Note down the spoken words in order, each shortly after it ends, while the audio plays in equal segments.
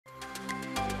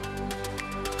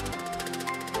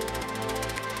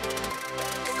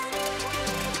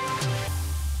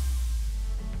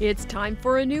It's time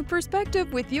for a new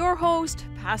perspective with your host,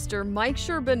 Pastor Mike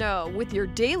Sherbino, with your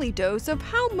daily dose of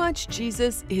how much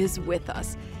Jesus is with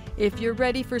us. If you're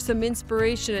ready for some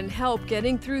inspiration and help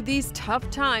getting through these tough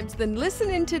times, then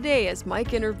listen in today as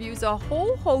Mike interviews a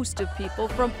whole host of people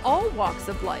from all walks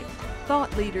of life,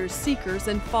 thought leaders, seekers,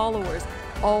 and followers,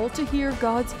 all to hear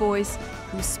God's voice,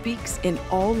 who speaks in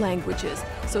all languages.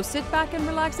 So sit back and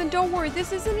relax, and don't worry,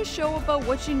 this isn't a show about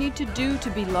what you need to do to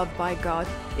be loved by God.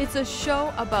 It's a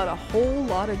show about a whole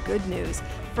lot of good news.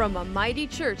 From a mighty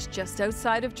church just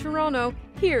outside of Toronto,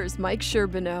 here's Mike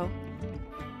Sherbino.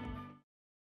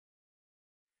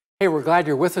 Hey, we're glad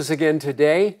you're with us again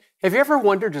today. Have you ever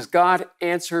wondered, does God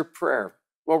answer prayer?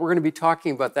 Well, we're going to be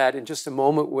talking about that in just a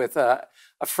moment with a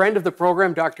friend of the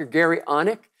program, Dr. Gary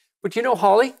Onik. But you know,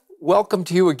 Hollie, welcome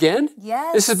to you again.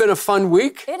 Yes. This has been a fun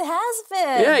week. It has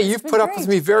been. Yeah, you've put up with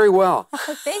me very well.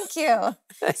 Thank you.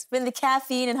 It's been the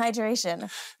caffeine and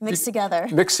hydration mixed together.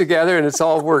 Mixed together, and it's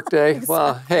all worked, eh? Exactly.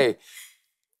 Well, hey,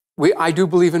 I do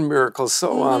believe in miracles.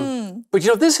 So, but you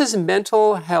know, this is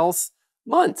Mental Health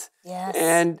Month. Yes.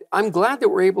 And I'm glad that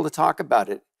we're able to talk about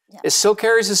it. Yeah. It still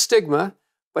carries a stigma,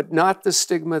 but not the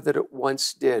stigma that it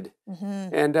once did.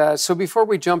 And so before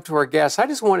we jump to our guests, I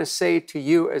just want to say to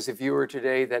you as a viewer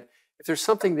today that if there's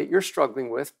something that you're struggling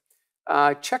with,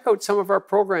 check out some of our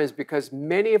programs, because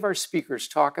many of our speakers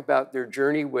talk about their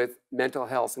journey with mental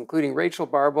health, including Rachel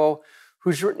Barbeau,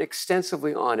 who's written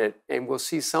extensively on it, and we'll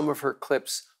see some of her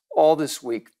clips all this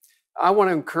week. I want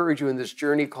to encourage you in this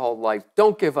journey called life.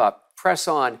 Don't give up, press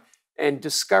on, and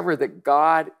discover that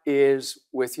God is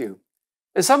with you.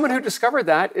 And someone who discovered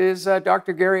that is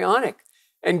Dr. Gary Onik.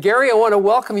 And Gary, I want to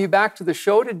welcome you back to the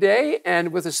show today,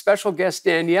 and with a special guest,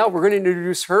 Danielle. We're going to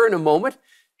introduce her in a moment.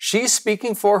 She's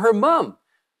speaking for her mom,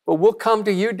 but we'll come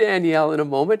to you, Danielle, in a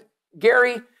moment.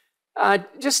 Gary,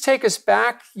 just take us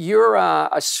back. You're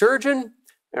a surgeon,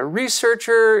 a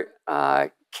researcher.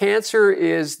 Cancer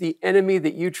is the enemy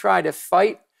that you try to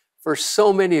fight for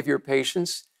so many of your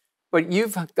patients, but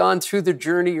you've gone through the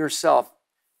journey yourself.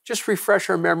 Just refresh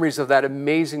our memories of that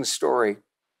amazing story.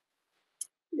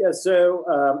 Yeah, so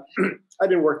I've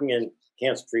been working in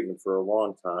cancer treatment for a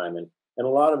long time, and a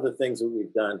lot of the things that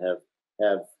we've done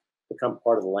have become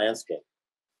part of the landscape.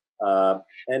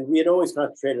 And we had always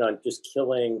concentrated on just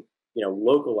killing,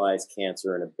 localized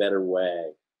cancer in a better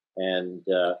way. And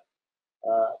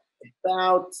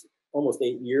about almost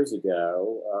 8 years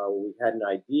ago, we had an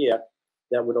idea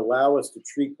that would allow us to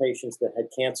treat patients that had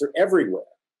cancer everywhere.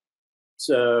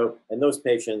 So, and those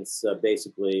patients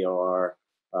basically are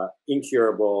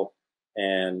incurable,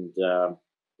 and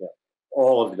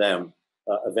all of them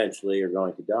eventually are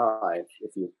going to die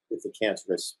if the cancer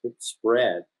has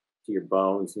spread to your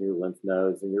bones and your lymph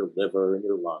nodes and your liver and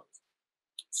your lungs.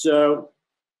 So,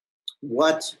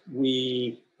 what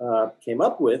we came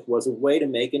up with was a way to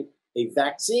make a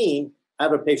vaccine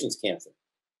out of a patient's cancer,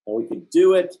 and we could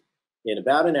do it in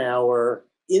about an hour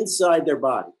inside their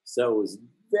body. So it was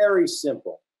very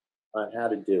simple on how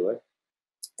to do it.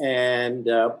 And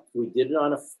we did it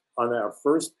on our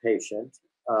first patient.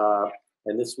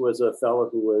 And this was a fellow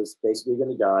who was basically going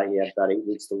to die. He had about 8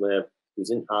 weeks to live. He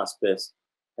was in hospice.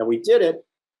 And we did it,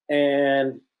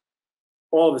 and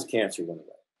all of his cancer went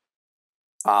away.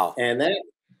 Wow.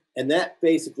 And that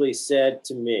basically said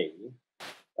to me,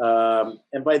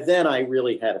 and by then I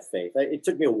really had a faith. It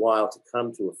took me a while to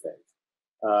come to a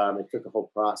faith. It took a whole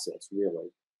process,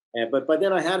 really. But by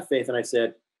then I had a faith, and I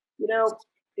said,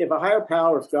 if a higher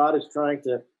power, if God is trying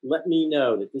to let me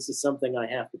know that this is something I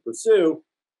have to pursue,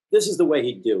 this is the way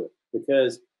he'd do it.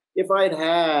 Because if I'd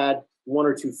had one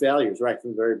or two failures right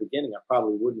from the very beginning, I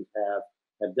probably wouldn't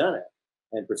have done it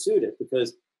and pursued it,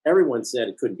 because everyone said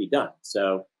it couldn't be done.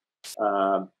 So,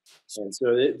 so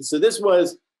this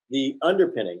was the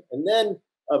underpinning. And then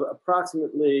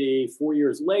approximately 4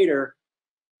 years later,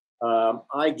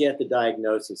 I get the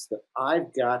diagnosis that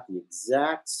I've got the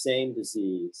exact same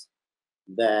disease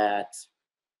that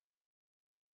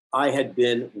I had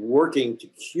been working to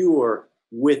cure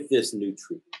with this new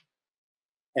treatment.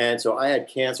 And so I had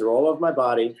cancer all over my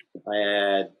body. I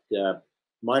had,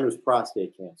 mine was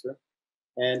prostate cancer.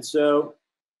 And so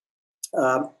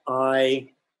I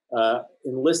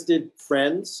enlisted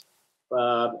friends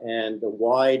and a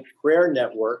wide prayer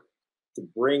network to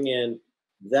bring in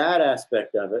that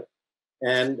aspect of it.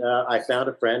 And I found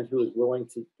a friend who was willing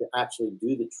to actually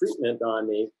do the treatment on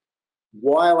me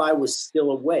while I was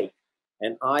still awake.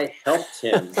 And I helped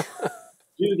him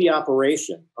do the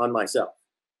operation on myself.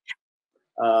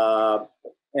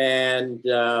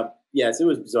 Yes, it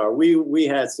was bizarre. We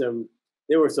had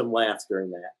there were some laughs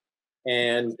during that.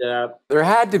 And there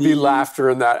had to be laughter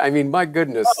in that. I mean, my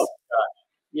goodness. Oh,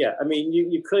 God. yeah. I mean,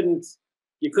 you couldn't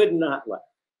not laugh.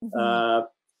 Mhm.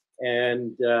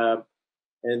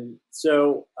 And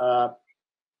so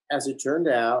as it turned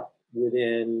out,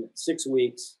 within 6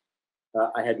 weeks,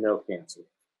 I had no cancer.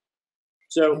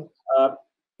 So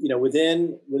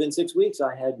within 6 weeks,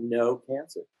 I had no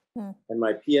cancer, Hmm. and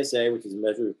my PSA, which is a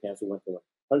measure of cancer, went from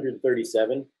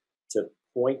 137 to zero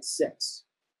point 0.6.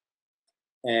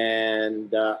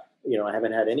 And I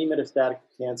haven't had any metastatic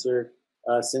cancer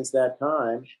since that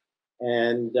time.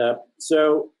 And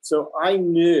so I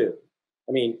knew.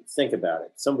 I mean, think about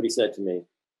it. Somebody said to me,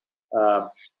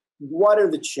 "What are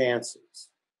the chances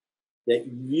that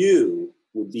you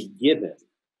would be given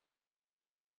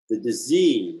the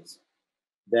disease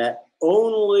that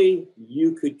only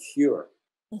you could cure,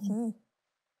 Mhm.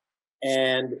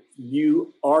 and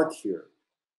you are cured?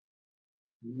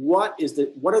 What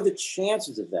are the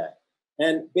chances of that?"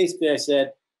 And basically I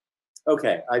said,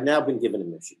 okay, I've now been given a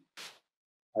mission.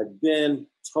 I've been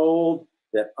told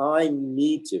that I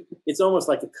need to. It's almost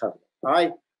like a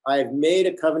covenant. I've made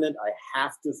a covenant. I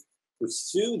have to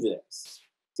pursue this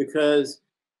because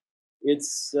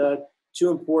it's too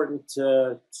important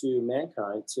to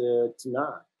mankind to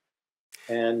not.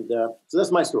 And so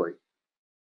that's my story.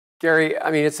 Gary,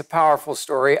 I mean, it's a powerful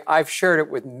story. I've shared it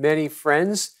with many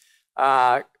friends,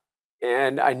 and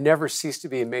I never cease to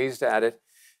be amazed at it.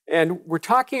 And we're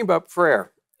talking about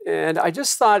prayer. And I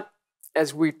just thought,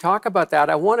 as we talk about that,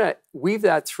 I want to weave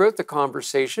that throughout the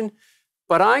conversation.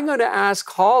 But I'm going to ask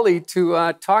Hollie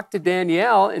to talk to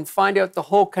Danielle and find out the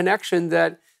whole connection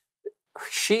that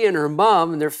she and her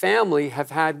mom and their family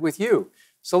have had with you.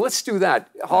 So let's do that.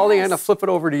 Hollie, I'm going to flip it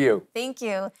over to you. Thank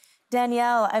you.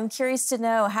 Danielle, I'm curious to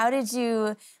know, how did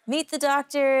you meet the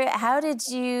doctor? How did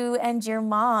you and your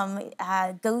mom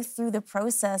go through the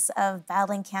process of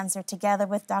battling cancer together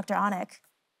with Dr. Onik?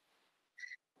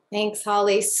 Thanks,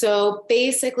 Holly. So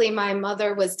basically, my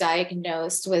mother was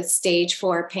diagnosed with stage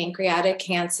 4 pancreatic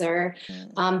cancer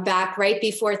back right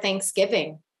before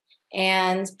Thanksgiving,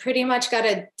 and pretty much got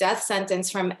a death sentence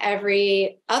from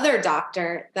every other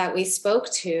doctor that we spoke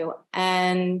to.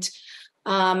 And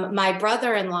my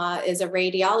brother-in-law is a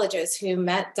radiologist who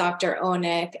met Dr.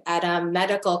 Onik at a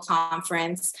medical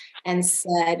conference and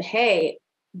said, hey,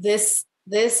 this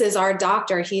is our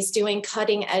doctor. He's doing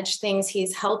cutting edge things.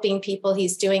 He's helping people.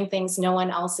 He's doing things no one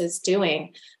else is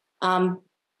doing.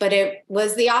 But it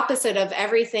was the opposite of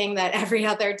everything that every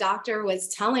other doctor was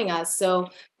telling us. So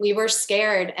we were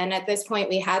scared. And at this point,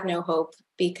 we had no hope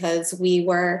because we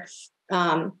were,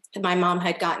 my mom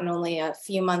had gotten only a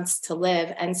few months to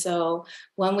live. And so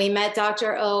when we met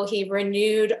Dr. O, he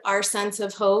renewed our sense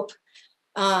of hope.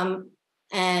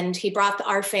 And he brought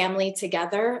our family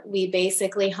together. We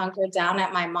basically hunkered down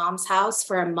at my mom's house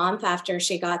for a month after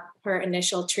she got her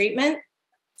initial treatment.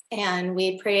 And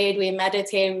we prayed, we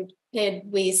meditated,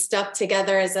 we stuck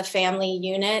together as a family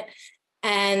unit.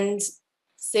 And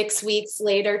 6 weeks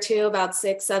later, about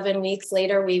 6-7 weeks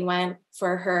later, we went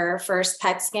for her first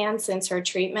PET scan since her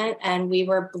treatment, and we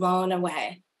were blown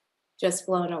away. Just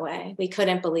blown away. We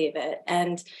couldn't believe it.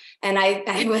 And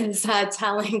I was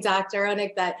telling Dr.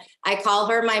 Onik that I call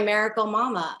her my miracle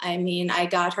mama. I mean, I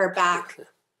got her back.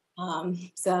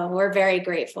 So we're very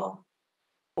grateful.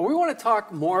 Well, we want to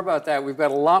talk more about that. We've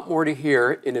got a lot more to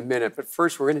hear in a minute. But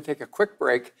first, we're going to take a quick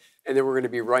break, and then we're going to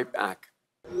be right back.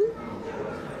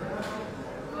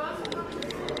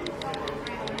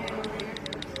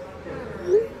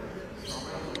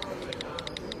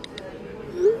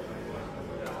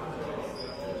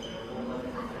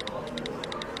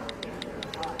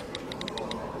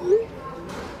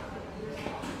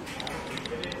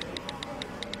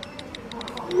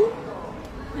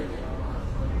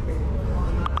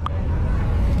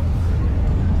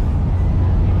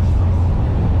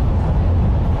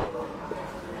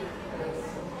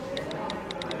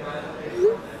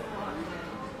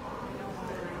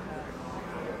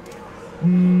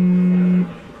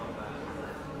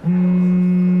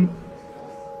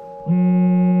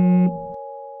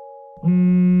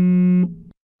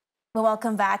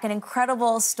 Welcome back. An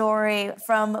incredible story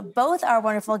from both our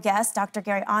wonderful guests, Dr.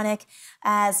 Gary Onik,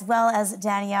 as well as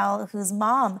Danielle, whose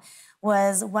mom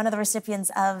was one of the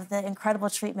recipients of the incredible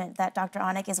treatment that Dr.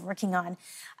 Onik is working on.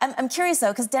 I'm curious,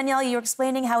 though, because Danielle, you were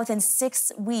explaining how within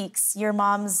 6 weeks your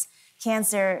mom's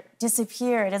cancer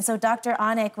disappeared. And so, Dr.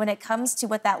 Onik, when it comes to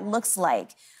what that looks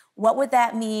like, what would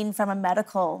that mean from a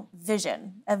medical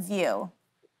vision, a view?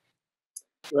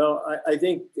 Well, I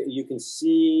think you can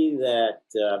see that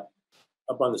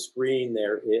up on the screen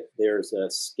there's a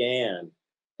scan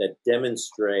that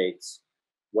demonstrates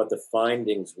what the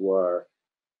findings were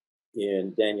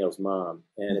in Danielle's mom.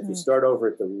 And if you start over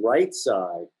at the right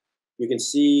side, you can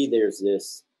see there's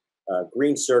this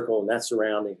green circle, and that's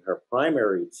surrounding her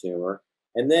primary tumor.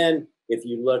 And then if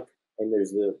you look, and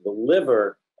there's the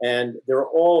liver, and there are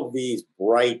all of these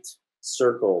bright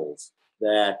circles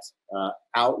that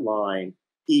outline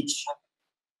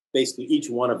basically each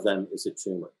one of them is a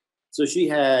tumor. So she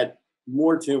had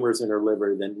more tumors in her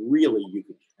liver than really you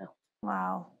could count.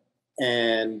 Wow.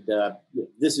 And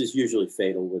this is usually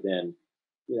fatal within,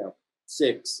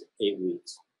 6, 8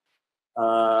 weeks.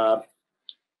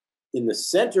 In the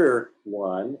center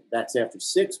one, that's after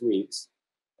 6 weeks,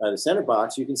 the center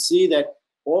box, you can see that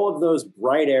all of those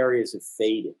bright areas have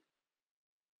faded.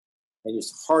 And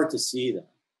it's hard to see them.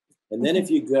 And then if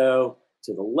you go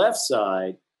to the left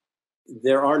side,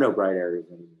 there are no bright areas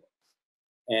anymore.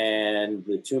 And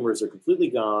the tumors are completely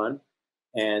gone.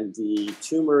 And the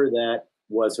tumor that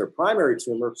was her primary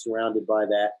tumor, surrounded by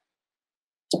that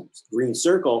green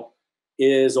circle,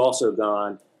 is also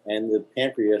gone. And the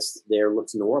pancreas there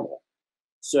looks normal.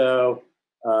 So,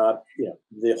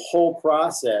 the whole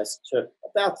process took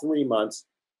about 3 months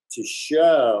to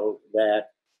show that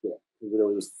there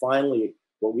was finally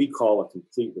what we call a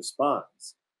complete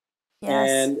response. Yes.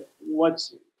 And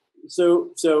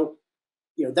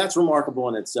that's remarkable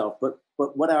in itself. But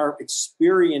what our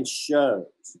experience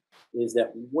shows is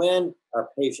that when our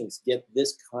patients get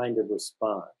this kind of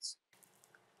response,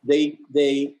 this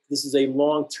is a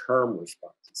long-term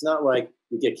response. It's not like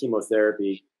you get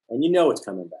chemotherapy and it's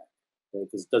coming back,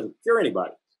 because it doesn't cure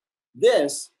anybody.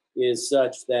 This is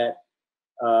such that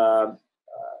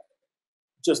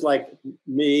just like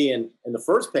me and the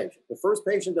first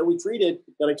patient that we treated,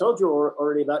 that I told you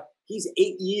already about, he's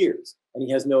 8 years and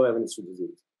he has no evidence for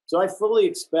disease. So I fully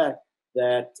expect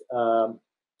that,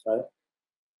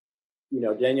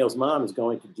 Danielle's mom is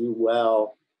going to do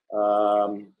well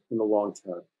in the long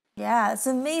term. Yeah, it's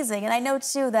amazing. And I know,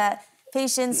 too, that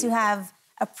patients who have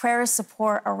a prayer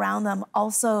support around them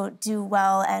also do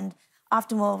well and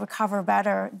often will recover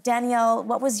better. Danielle,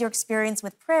 what was your experience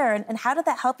with prayer, and how did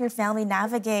that help your family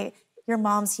navigate your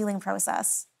mom's healing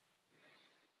process?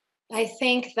 I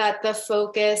think that the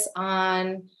focus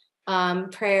on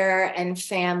prayer and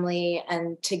family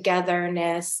and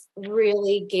togetherness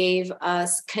really gave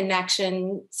us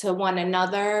connection to one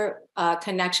another,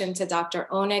 connection to Dr.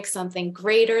 Onik, something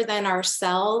greater than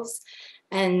ourselves.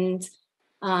 And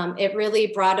it really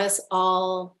brought us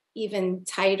all even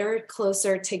tighter,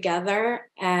 closer together.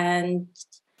 And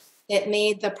it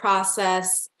made the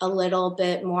process a little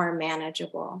bit more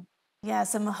manageable. Yeah,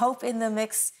 some hope in the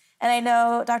mix. And I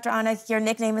know, Dr. Onik, your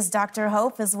nickname is Dr.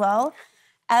 Hope as well.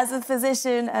 As a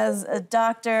physician, as a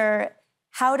doctor,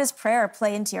 how does prayer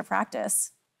play into your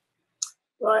practice?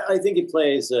 Well, I think it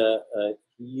plays a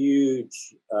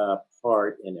huge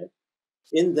part in it,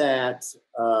 in that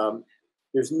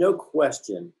there's no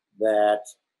question that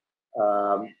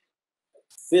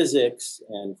physics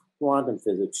and quantum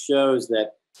physics shows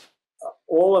that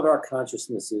all of our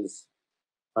consciousness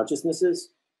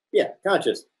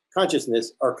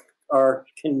are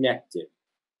connected.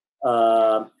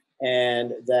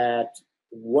 And that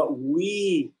what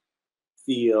we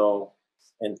feel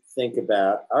and think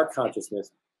about, our consciousness,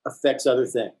 affects other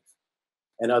things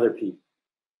and other people.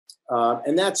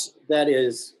 And that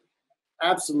is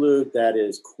absolute, that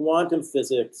is quantum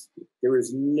physics. There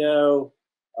is no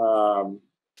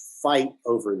fight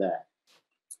over that.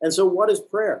 And so what is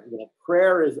prayer?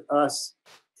 Prayer is us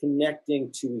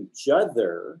connecting to each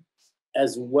other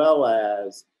as well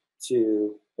as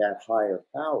to that higher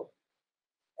power.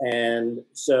 And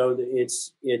so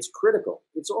it's critical.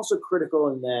 It's also critical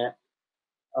in that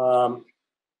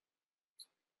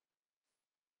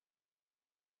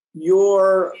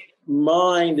your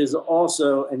mind is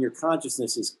also, and your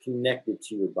consciousness is connected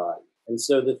to your body. And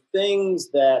so the things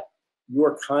that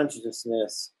your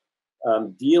consciousness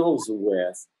deals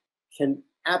with can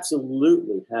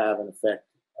absolutely have an effect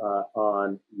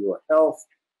on your health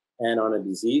and on a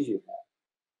disease you have.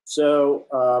 So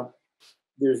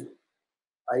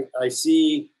I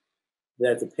see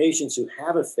that the patients who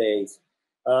have a faith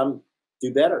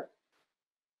do better.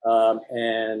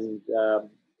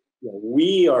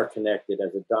 We are connected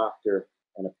as a doctor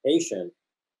and a patient,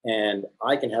 and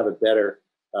I can have a better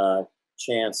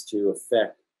chance to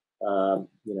affect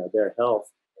their health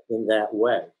in that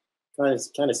way. Kind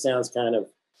of sounds kind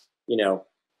of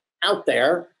out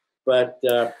there, but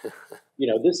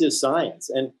this is science,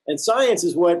 and science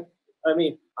is what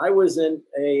I was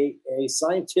a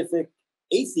scientific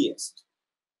atheist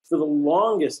for the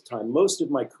longest time, most of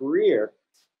my career,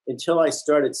 until I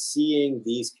started seeing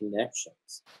these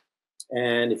connections.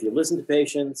 And if you listen to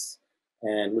patients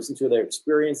and listen to their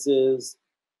experiences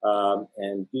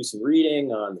and do some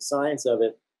reading on the science of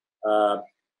it,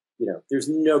 there's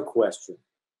no question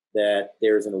that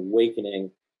there's an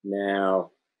awakening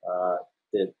now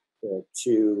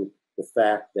to the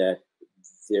fact that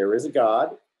there is a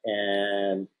God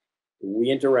and we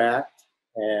interact,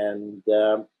 and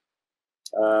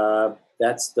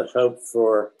that's the hope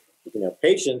for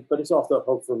patients, but it's also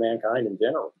hope for mankind in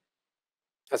general.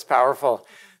 That's powerful.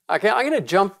 Okay, I'm going to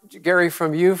jump, Gary,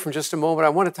 from you from just a moment. I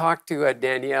want to talk to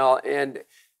Danielle. And,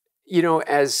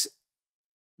 as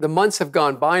the months have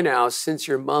gone by now since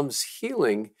your mom's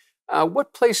healing,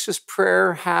 what place does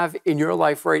prayer have in your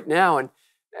life right now?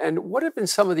 And what have been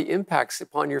some of the impacts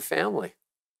upon your family?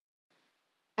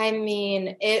 I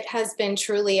mean, it has been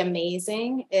truly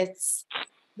amazing. It's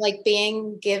like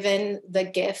being given the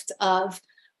gift of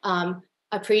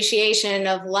appreciation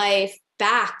of life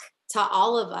back to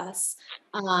all of us,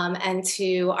 and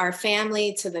to our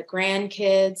family, to the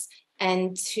grandkids,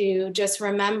 and to just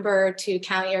remember to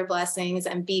count your blessings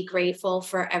and be grateful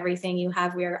for everything you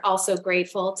have. We are also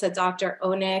grateful to Dr.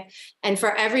 Onik and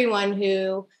for everyone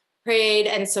who prayed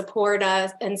and supported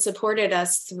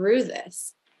us through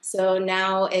this. So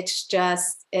now it's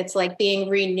like being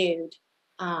renewed.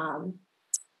 And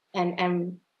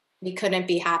we couldn't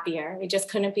be happier. We just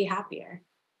couldn't be happier.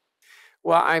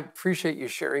 Well, I appreciate you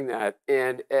sharing that.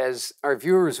 And as our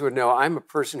viewers would know, I'm a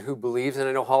person who believes, and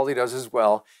I know Hollie does as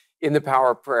well, in the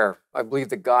power of prayer. I believe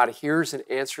that God hears and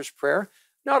answers prayer,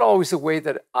 not always the way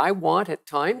that I want at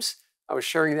times. I was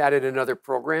sharing that in another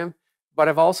program, but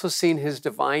I've also seen his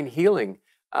divine healing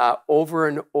over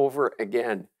and over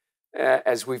again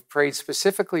as we've prayed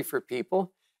specifically for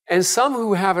people. And some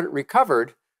who haven't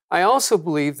recovered, I also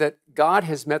believe that God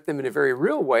has met them in a very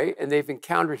real way and they've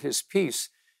encountered his peace.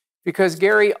 Because,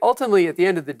 Gary, ultimately, at the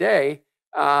end of the day,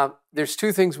 there's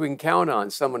two things we can count on,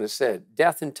 someone has said,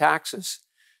 death and taxes.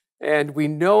 And we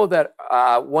know that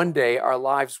one day our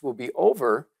lives will be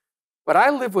over, but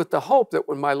I live with the hope that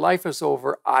when my life is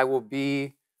over, I will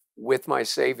be with my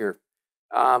Savior.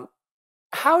 How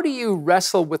do you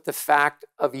wrestle with the fact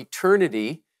of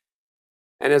eternity?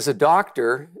 And as a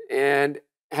doctor, and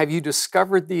have you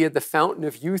discovered the fountain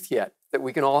of youth yet, that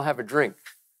we can all have a drink?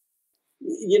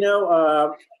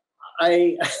 No,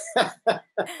 I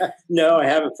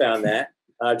haven't found that.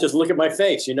 Just look at my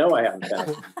face. I haven't found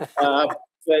it.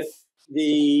 But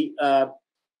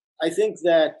I think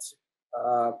that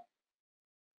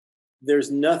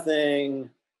there's nothing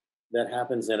that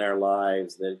happens in our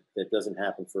lives that doesn't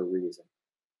happen for a reason.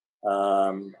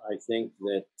 I think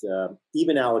that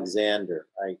even Alexander,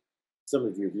 some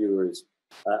of your viewers,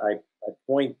 I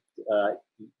point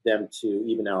them to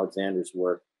even Alexander's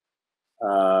work,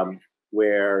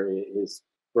 where his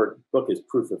book is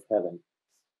Proof of Heaven.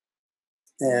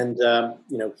 And,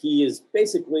 he is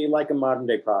basically like a modern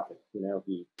day prophet. He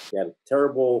had a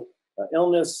terrible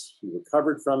illness. He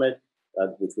recovered from it,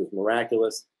 which was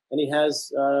miraculous. And he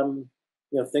has,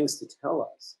 things to tell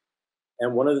us.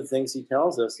 And one of the things he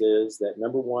tells us is that,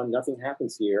 number one, nothing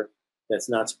happens here that's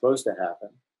not supposed to happen.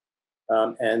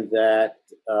 And that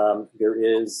there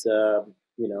is, a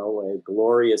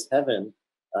glorious heaven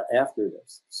after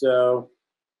this. So,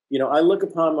 I look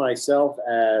upon myself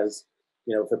as,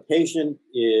 if a patient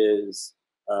is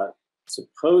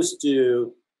supposed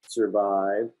to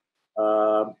survive,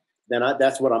 then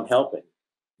that's what I'm helping.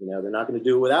 They're not going to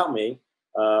do it without me,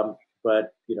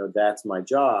 but, that's my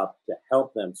job to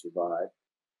help them survive.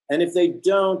 And if they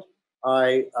don't,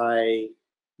 I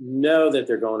know that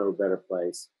they're going to a better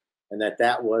place and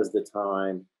that was the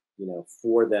time,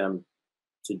 for them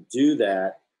to do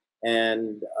that.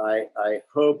 And I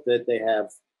hope that they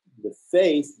have the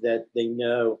faith that they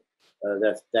know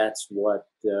that's what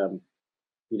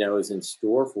is in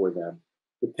store for them.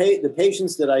 The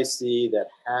patients that I see that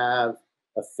have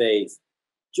a faith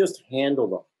just handle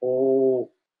the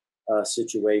whole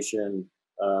situation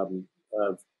of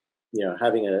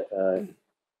having a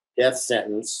death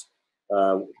sentence,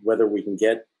 whether we can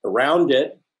get around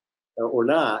it or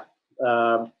not.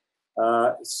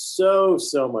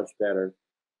 So much better.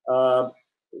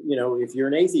 If you're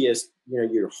an atheist,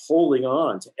 you're holding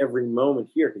on to every moment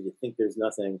here because you think there's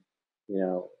nothing,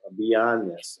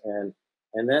 beyond this. And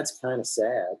that's kind of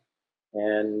sad.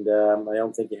 And I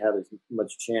don't think you have as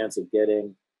much chance of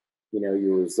getting,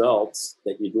 your results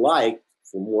that you'd like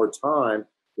for more time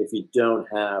if you don't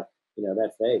have,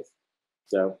 that faith.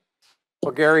 So,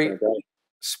 well, Gary,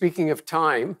 speaking of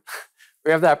time,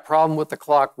 we have that problem with the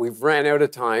clock. We've ran out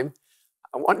of time.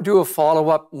 I want to do a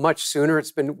follow-up much sooner.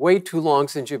 It's been way too long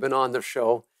since you've been on the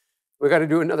show. We got to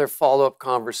do another follow-up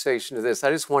conversation to this.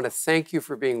 I just want to thank you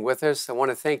for being with us. I want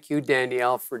to thank you,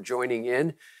 Danielle, for joining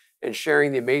in and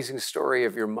sharing the amazing story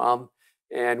of your mom.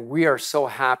 And we are so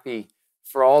happy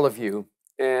for all of you.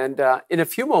 And in a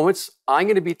few moments, I'm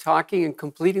going to be talking and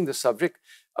completing the subject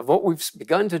of what we've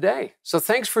begun today. So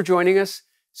thanks for joining us.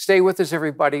 Stay with us,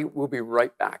 everybody. We'll be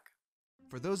right back.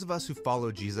 For those of us who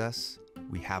follow Jesus,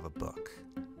 we have a book.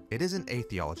 It isn't a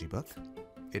theology book.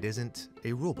 It isn't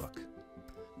a rule book.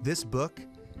 This book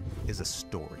is a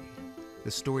story.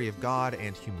 The story of God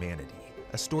and humanity.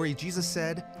 A story Jesus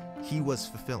said he was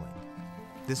fulfilling.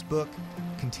 This book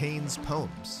contains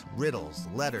poems, riddles,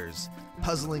 letters,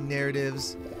 puzzling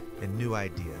narratives, and new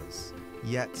ideas.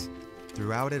 Yet,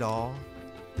 throughout it all,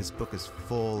 this book is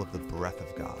full of the breath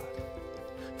of God.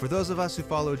 For those of us who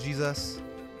follow Jesus,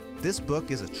 this book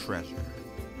is a treasure.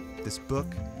 This book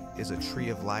is a tree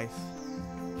of life.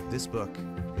 This book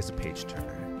is a page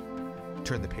turner.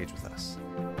 Turn the page with us.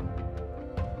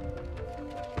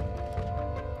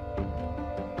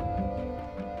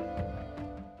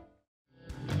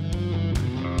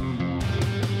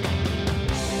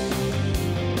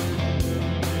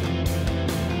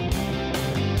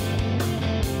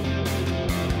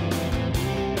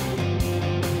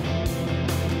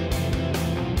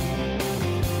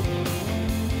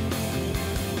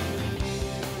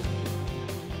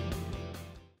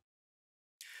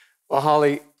 Well,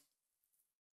 Hollie,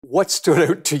 what stood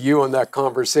out to you on that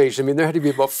conversation? I mean, there had to be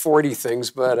about 40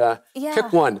 things, but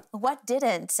pick one. What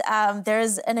didn't?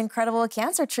 There's an incredible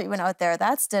cancer treatment out there.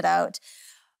 That stood out.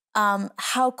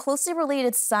 How closely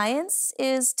related science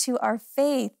is to our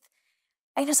faith.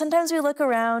 I know sometimes we look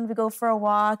around, we go for a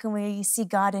walk, and we see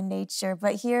God in nature.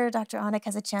 But here, Dr. Onik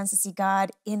has a chance to see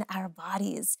God in our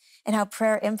bodies and how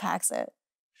prayer impacts it.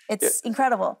 It's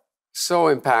incredible.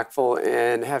 So impactful,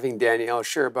 and having Danielle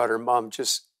share about her mom,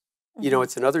 just, you know,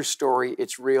 it's another story,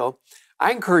 it's real.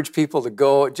 I encourage people to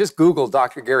go, just Google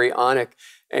Dr. Gary Onik,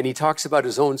 and he talks about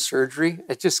his own surgery.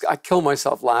 I kill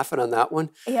myself laughing on that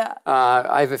one. Yeah.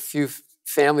 I have a few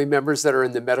family members that are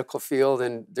in the medical field,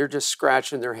 and they're just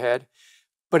scratching their head.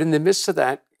 But in the midst of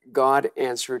that, God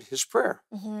answered his prayer.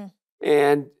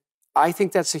 And I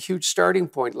think that's a huge starting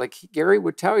point. Like Gary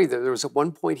would tell you that there was at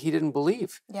one point he didn't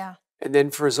believe. Yeah. And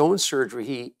then for his own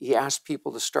surgery, he asked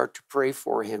people to start to pray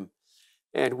for him.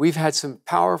 And we've had some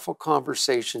powerful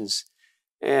conversations.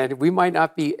 And we might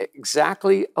not be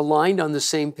exactly aligned on the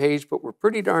same page, but we're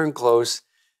pretty darn close.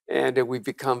 And we've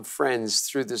become friends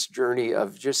through this journey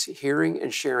of just hearing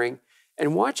and sharing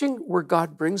and watching where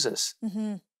God brings us.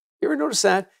 You ever notice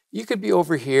that? You could be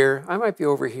over here, I might be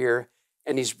over here,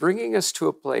 and he's bringing us to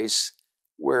a place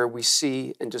where we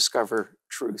see and discover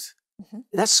truth. And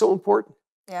that's so important.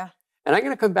 Yeah. And I'm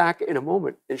going to come back in a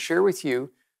moment and share with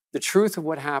you the truth of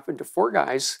what happened to 4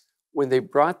 guys when they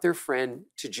brought their friend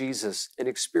to Jesus and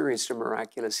experienced a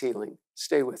miraculous healing.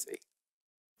 Stay with me.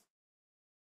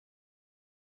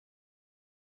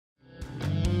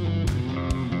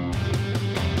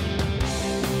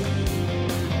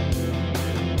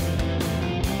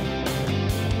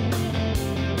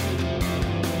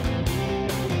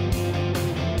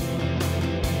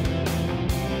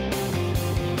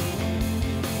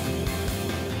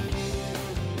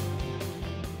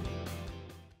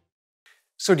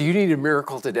 So do you need a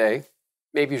miracle today?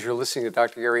 Maybe as you're listening to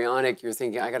Dr. Gary Onik, you're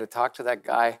thinking, I got to talk to that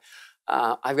guy.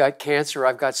 I've got cancer.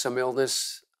 I've got some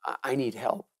illness. I need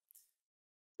help.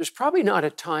 There's probably not a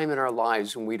time in our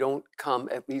lives when we don't come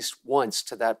at least once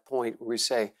to that point where we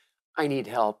say, I need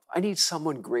help. I need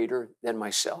someone greater than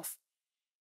myself.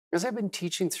 As I've been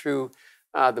teaching through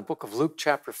the book of Luke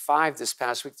chapter 5 this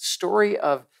past week, the story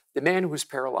of the man who was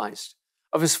paralyzed,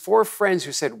 of his 4 friends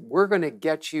who said, we're going to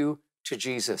get you to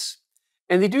Jesus.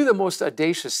 And they do the most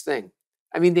audacious thing.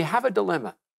 I mean, they have a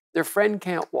dilemma. Their friend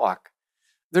can't walk.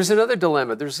 There's another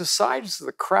dilemma. There's the size of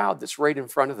the crowd that's right in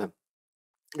front of them.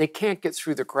 They can't get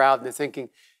through the crowd, and they're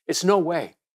thinking, it's no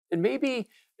way. And maybe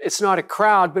it's not a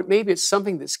crowd, but maybe it's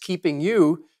something that's keeping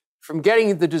you from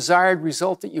getting the desired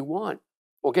result that you want.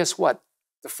 Well, guess what?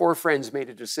 The 4 friends made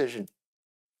a decision.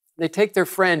 They take their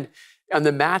friend on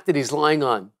the mat that he's lying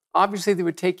on. Obviously, they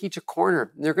would take each a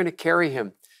corner, and they're going to carry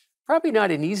him. Probably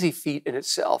not an easy feat in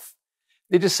itself.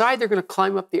 They decide they're going to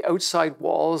climb up the outside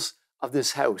walls of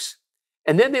this house.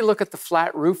 And then they look at the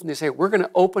flat roof and they say, we're going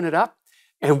to open it up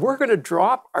and we're going to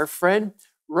drop our friend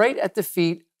right at the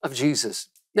feet of Jesus.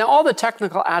 Now, all the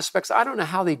technical aspects, I don't know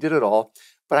how they did it all,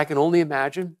 but I can only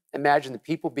imagine the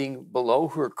people being below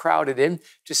who are crowded in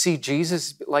to see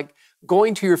Jesus, like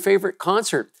going to your favorite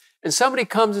concert. And somebody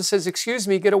comes and says, excuse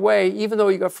me, get away, even though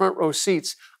you got front row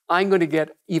seats. I'm going to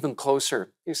get even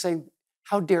closer. You're saying,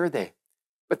 how dare they?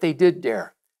 But they did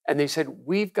dare. And they said,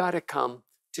 we've got to come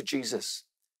to Jesus.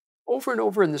 Over and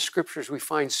over in the scriptures, we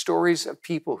find stories of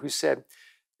people who said,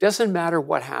 doesn't matter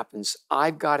what happens,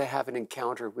 I've got to have an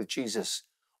encounter with Jesus.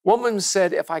 Woman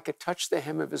said, if I could touch the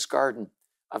hem of his garment,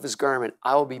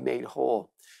 I will be made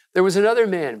whole. There was another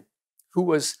man who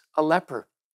was a leper,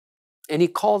 and he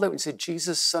called out and said,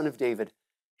 Jesus, Son of David,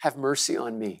 have mercy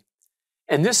on me.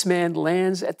 And this man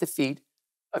lands at the feet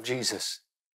of Jesus.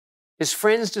 His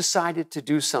friends decided to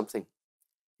do something.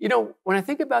 You know, when I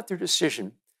think about their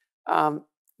decision,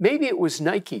 maybe it was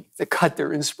Nike that got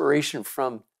their inspiration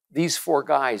from these four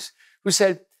guys who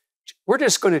said, we're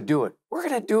just going to do it. We're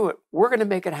going to do it. We're going to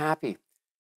make it happy.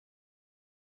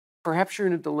 Perhaps you're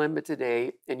in a dilemma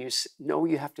today and you know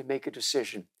you have to make a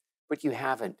decision, but you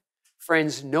haven't.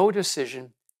 Friends, no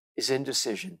decision is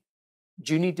indecision.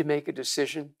 Do you need to make a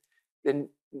decision? Then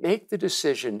make the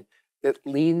decision that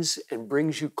leans and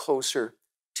brings you closer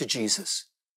to Jesus.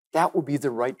 That will be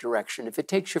the right direction. If it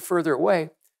takes you further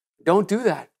away, don't do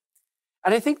that.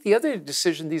 And I think the other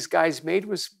decision these guys made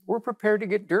was we're prepared to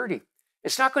get dirty.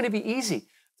 It's not going to be easy.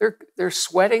 They're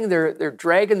sweating, they're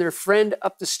dragging their friend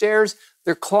up the stairs,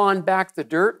 they're clawing back the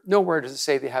dirt. Nowhere does it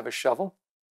say they have a shovel.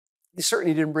 They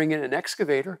certainly didn't bring in an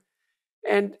excavator.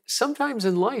 And sometimes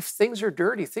in life, things are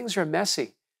dirty, things are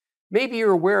messy. Maybe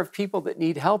you're aware of people that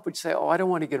need help, but you say, oh, I don't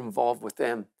want to get involved with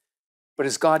them. But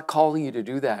is God calling you to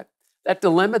do that? That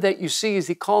dilemma that you see, is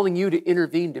he calling you to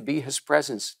intervene, to be his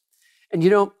presence? And you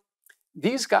know,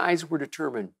 these guys were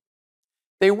determined.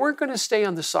 They weren't going to stay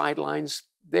on the sidelines.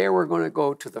 They were going to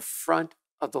go to the front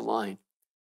of the line.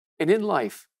 And in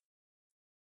life,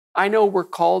 I know we're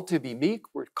called to be meek,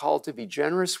 we're called to be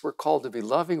generous, we're called to be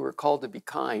loving, we're called to be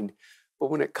kind. But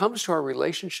when it comes to our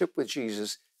relationship with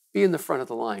Jesus, be in the front of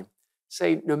the line.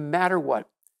 Say, no matter what,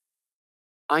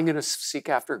 I'm going to seek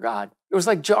after God. It was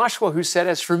like Joshua who said,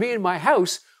 as for me and my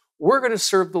house, we're going to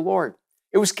serve the Lord.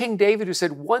 It was King David who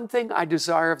said, one thing I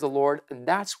desire of the Lord, and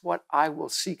that's what I will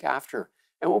seek after.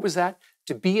 And what was that?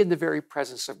 To be in the very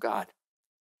presence of God.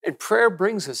 And prayer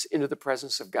brings us into the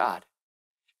presence of God.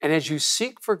 And as you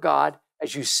seek for God,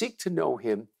 as you seek to know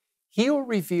him, he'll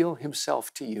reveal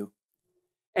himself to you.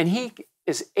 And he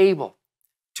is able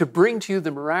to bring to you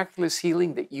the miraculous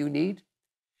healing that you need.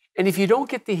 And if you don't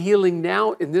get the healing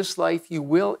now in this life, you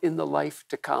will in the life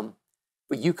to come.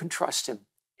 But you can trust him.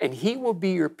 And he will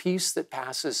be your peace that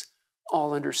passes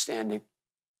all understanding.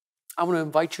 I want to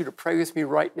invite you to pray with me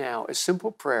right now, a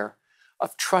simple prayer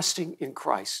of trusting in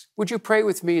Christ. Would you pray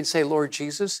with me and say, Lord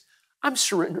Jesus, I'm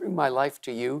surrendering my life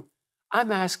to you.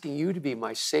 I'm asking you to be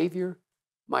my Savior,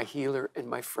 my healer, and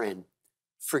my friend.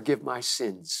 Forgive my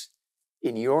sins.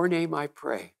 In your name I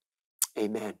pray.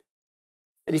 Amen.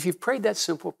 And if you've prayed that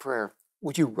simple prayer,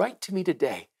 would you write to me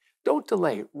today? Don't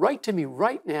delay. Write to me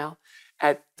right now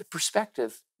at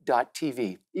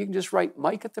theperspective.tv. You can just write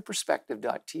Mike at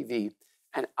theperspective.tv,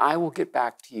 and I will get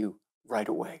back to you right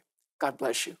away. God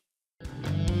bless you.